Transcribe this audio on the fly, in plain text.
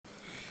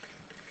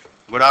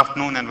Good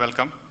afternoon and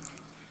welcome.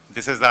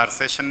 This is our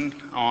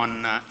session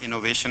on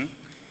innovation,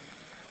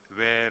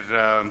 where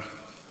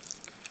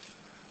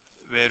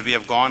where we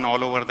have gone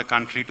all over the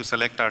country to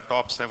select our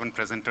top 7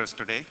 presenters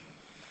today.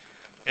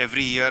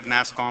 Every year,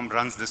 NASSCOM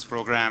runs this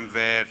program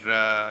where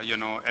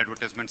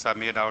advertisements are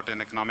made out in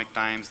Economic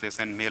Times. They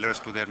send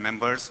mailers to their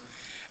members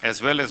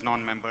as well as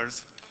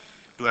non-members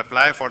to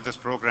apply for this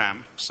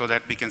program so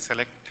that we can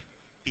select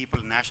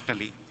people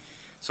nationally.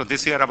 So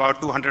this year, about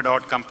 200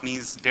 odd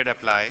companies did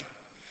apply,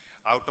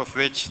 out of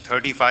which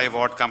 35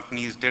 odd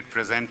companies did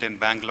present in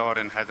Bangalore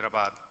and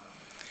Hyderabad.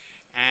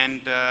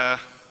 And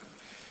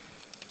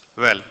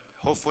well,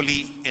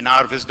 hopefully in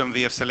our wisdom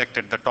we have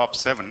selected the top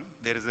 7.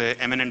 There is an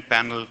eminent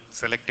panel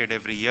selected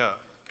every year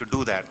to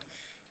do that.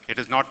 It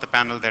is not the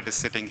panel that is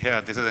sitting here.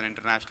 This is an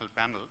international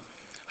panel.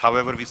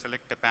 However, we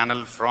select a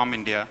panel from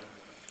India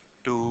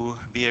to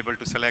be able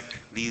to select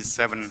these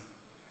 7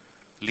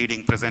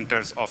 leading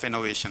presenters of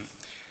innovation.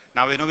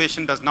 Now,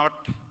 innovation does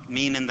not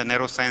mean in the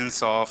narrow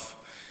sense of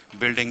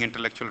building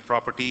intellectual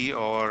property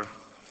or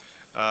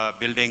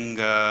building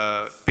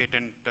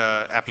patent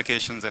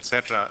applications,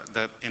 etc.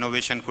 The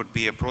innovation could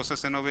be a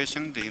process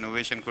innovation. The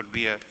innovation could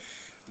be a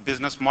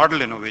business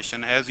model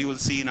innovation. As you will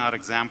see in our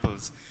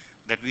examples,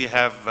 that we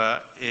have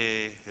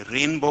a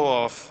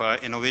rainbow of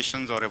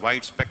innovations or a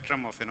wide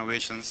spectrum of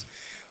innovations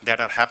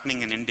that are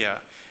happening in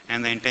India.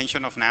 And the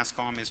intention of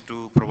NASSCOM is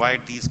to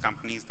provide these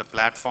companies the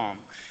platform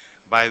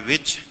by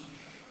which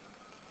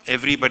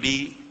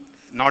everybody,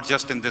 not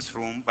just in this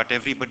room, but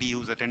everybody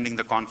who's attending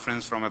the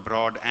conference from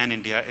abroad and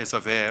India is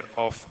aware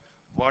of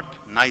what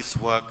nice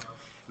work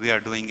we are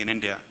doing in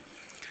India.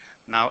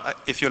 Now,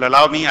 if you'll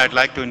allow me, I'd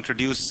like to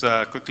introduce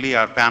quickly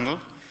our panel.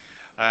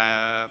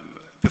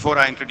 Before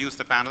I introduce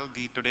the panel,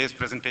 today's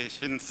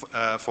presentation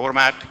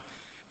format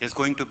is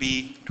going to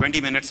be 20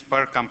 minutes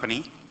per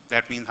company.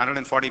 That means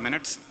 140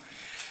 minutes.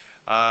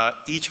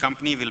 Each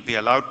company will be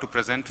allowed to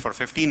present for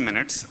 15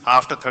 minutes.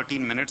 After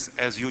 13 minutes,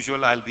 as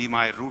usual, I'll be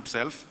my rude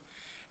self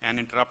and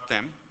interrupt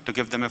them to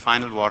give them a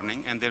final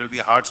warning, and there will be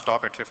a hard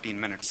stop at 15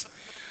 minutes.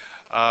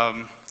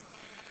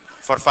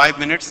 For 5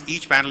 minutes,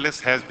 each panelist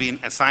has been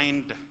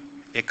assigned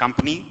a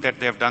company that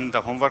they have done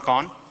the homework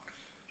on.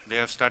 They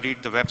have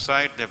studied the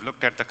website, they've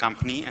looked at the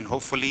company, and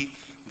hopefully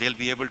they'll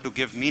be able to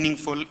give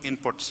meaningful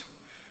inputs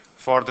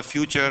for the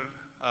future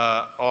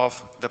of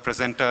the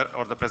presenter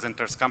or the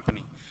presenter's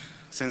company.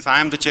 Since I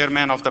am the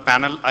chairman of the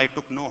panel, I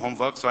took no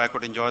homework so I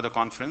could enjoy the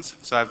conference,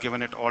 so I've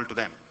given it all to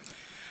them.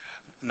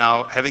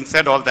 Now, having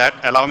said all that,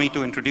 allow me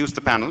to introduce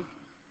the panel.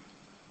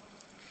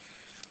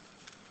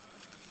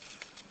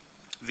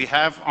 We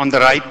have on the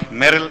right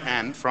Meryl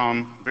Ann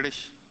from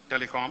British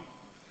Telecom.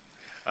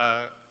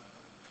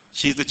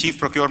 She's the Chief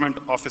Procurement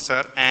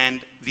Officer,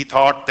 and we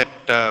thought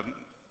that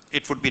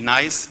it would be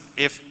nice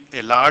if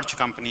a large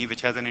company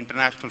which has an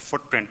international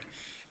footprint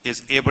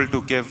is able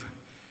to give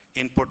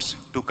inputs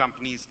to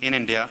companies in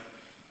India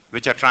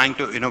which are trying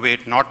to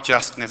innovate, not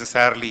just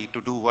necessarily to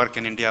do work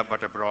in India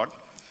but abroad.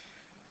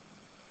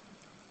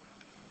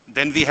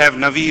 Then we have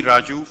Navi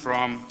Raju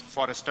from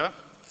Forrester,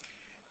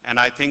 and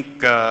I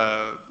think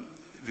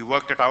we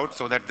worked it out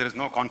so that there is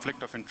no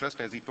conflict of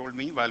interest, as he told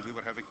me while we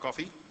were having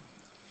coffee.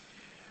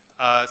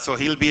 So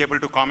he'll be able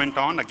to comment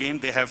on. Again,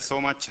 they have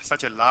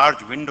such a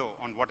large window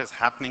on what is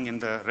happening in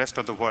the rest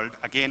of the world.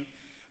 Again,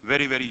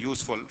 very, very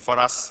useful for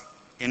us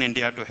in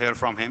India to hear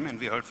from him, and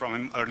we heard from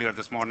him earlier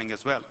this morning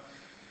as well.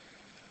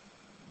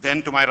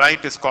 Then to my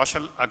right is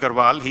Kaushal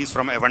Agarwal. He's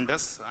from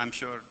Avendus. I'm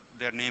sure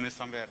their name is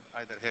somewhere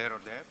either here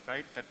or there,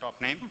 right? That top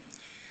name.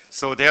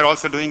 So they're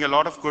also doing a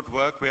lot of good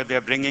work where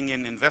they're bringing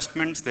in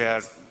investments. They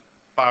are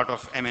part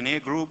of M&A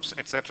groups,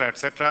 etc.,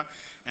 etc.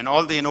 And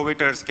all the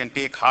innovators can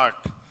take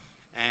heart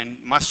and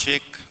must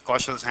shake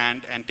Kaushal's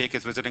hand and take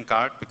his visiting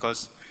card,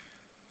 because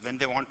when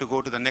they want to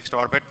go to the next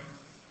orbit,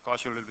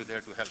 Kaushal will be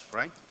there to help,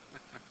 right?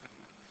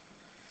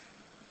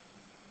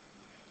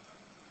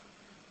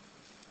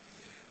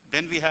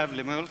 Then we have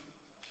Limal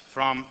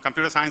from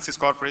Computer Sciences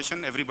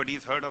Corporation.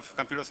 Everybody's heard of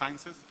computer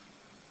sciences?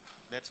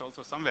 That's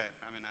also somewhere.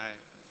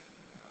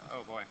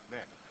 Oh boy,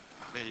 there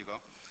you go.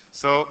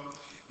 So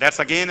that's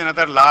again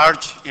another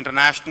large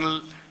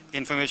international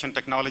information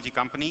technology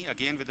company,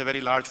 again with a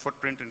very large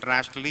footprint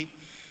internationally.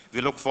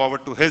 We look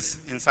forward to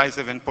his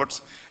incisive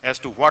inputs as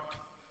to what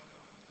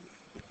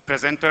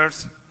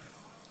presenters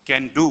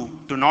can do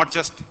to not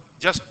just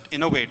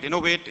innovate.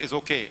 Innovate is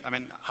okay.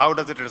 How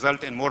does it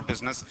result in more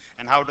business,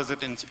 and how does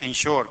it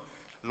ensure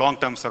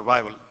long-term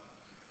survival?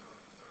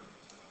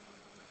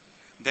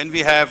 Then we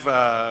have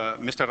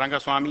Mr.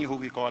 Rangaswamy, who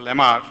we call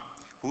MR,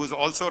 who is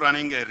also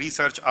running a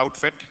research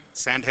outfit,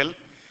 Sandhill.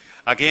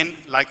 Again,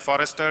 like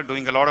Forrester,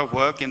 doing a lot of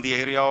work in the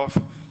area of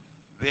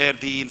where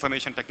the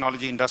information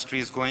technology industry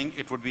is going.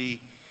 It would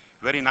be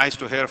very nice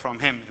to hear from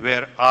him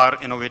where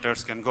our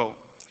innovators can go.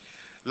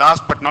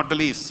 Last but not the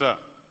least, sir,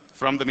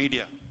 from the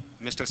media,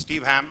 Mr.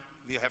 Steve Ham.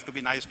 We have to be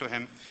nice to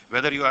him.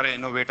 Whether you are an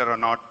innovator or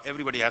not,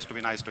 everybody has to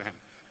be nice to him.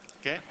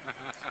 Okay?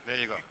 There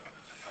you go.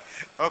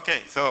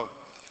 Okay, so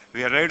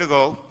we are ready to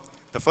go.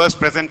 The first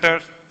presenter,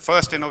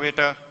 first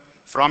innovator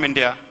from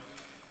India.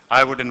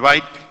 I would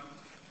invite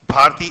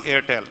Bharti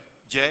Airtel,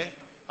 Jay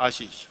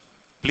Ashish.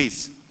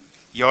 Please,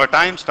 your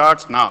time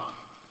starts now.